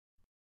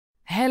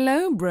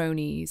Hello,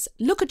 bronies.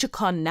 Look at your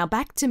con, now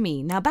back to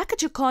me. Now back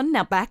at your con,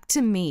 now back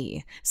to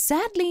me.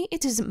 Sadly,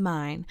 it isn't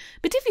mine.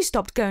 But if you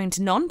stopped going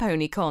to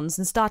non-pony cons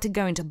and started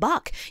going to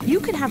Buck,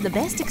 you could have the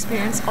best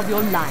experience of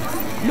your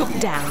life. Look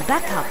down,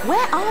 back up.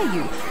 Where are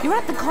you? You're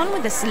at the con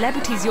with the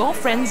celebrities your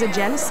friends are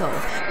jealous of.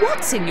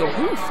 What's in your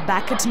hoof?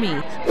 Back at me.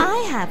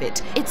 I have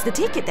it. It's the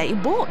ticket that you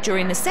bought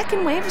during the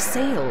second wave of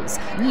sales.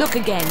 Look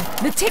again.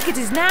 The ticket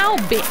is now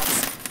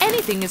bits.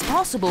 Anything is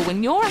possible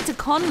when you're at a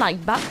con like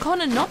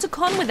BuckCon and not a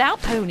con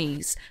without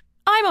ponies.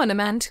 I'm on a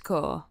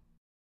manticore.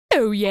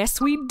 Oh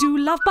yes, we do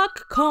love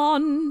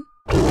BuckCon.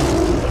 And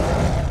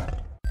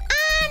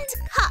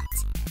cut.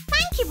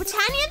 Thank you,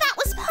 Britannia, that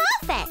was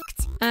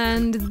perfect.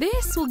 And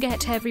this will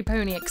get every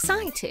pony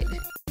excited.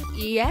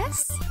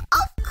 Yes?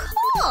 Of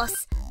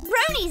course.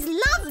 Bronies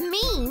love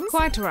memes.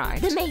 Quite right.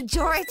 The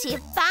majority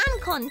of fan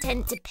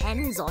content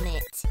depends on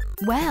it.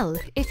 Well,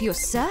 if you're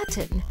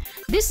certain,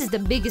 this is the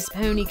biggest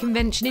pony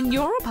convention in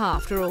Europe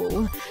after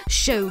all.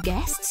 Show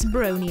guests,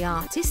 brony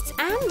artists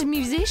and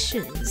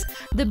musicians.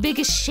 The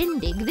biggest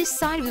shindig this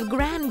side of the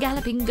Grand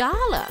Galloping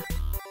Gala.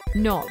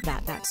 Not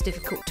that that's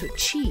difficult to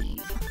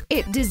achieve.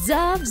 It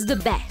deserves the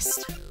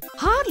best.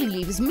 Hardly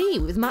leaves me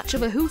with much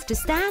of a hoof to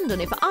stand on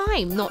if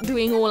I'm not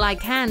doing all I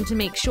can to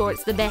make sure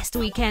it's the best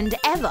weekend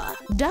ever,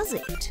 does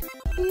it?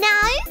 No,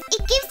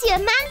 it gives you a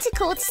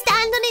manticore to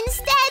stand on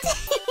instead.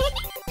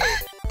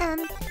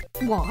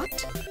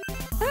 What?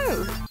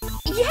 Oh,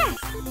 yes.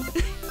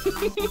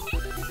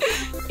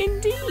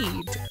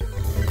 Indeed.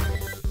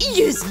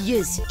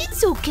 Yes,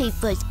 it's okay,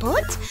 First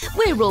Pot.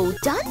 We're all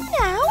done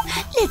now.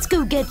 Let's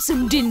go get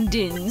some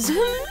din-dins.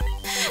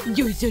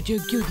 You're such a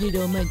cute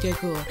little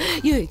manticore.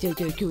 You're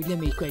such a cute, let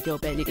me scratch your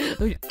belly.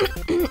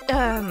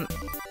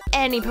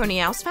 Any pony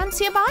else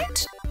fancy a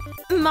bite?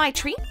 My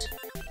treat?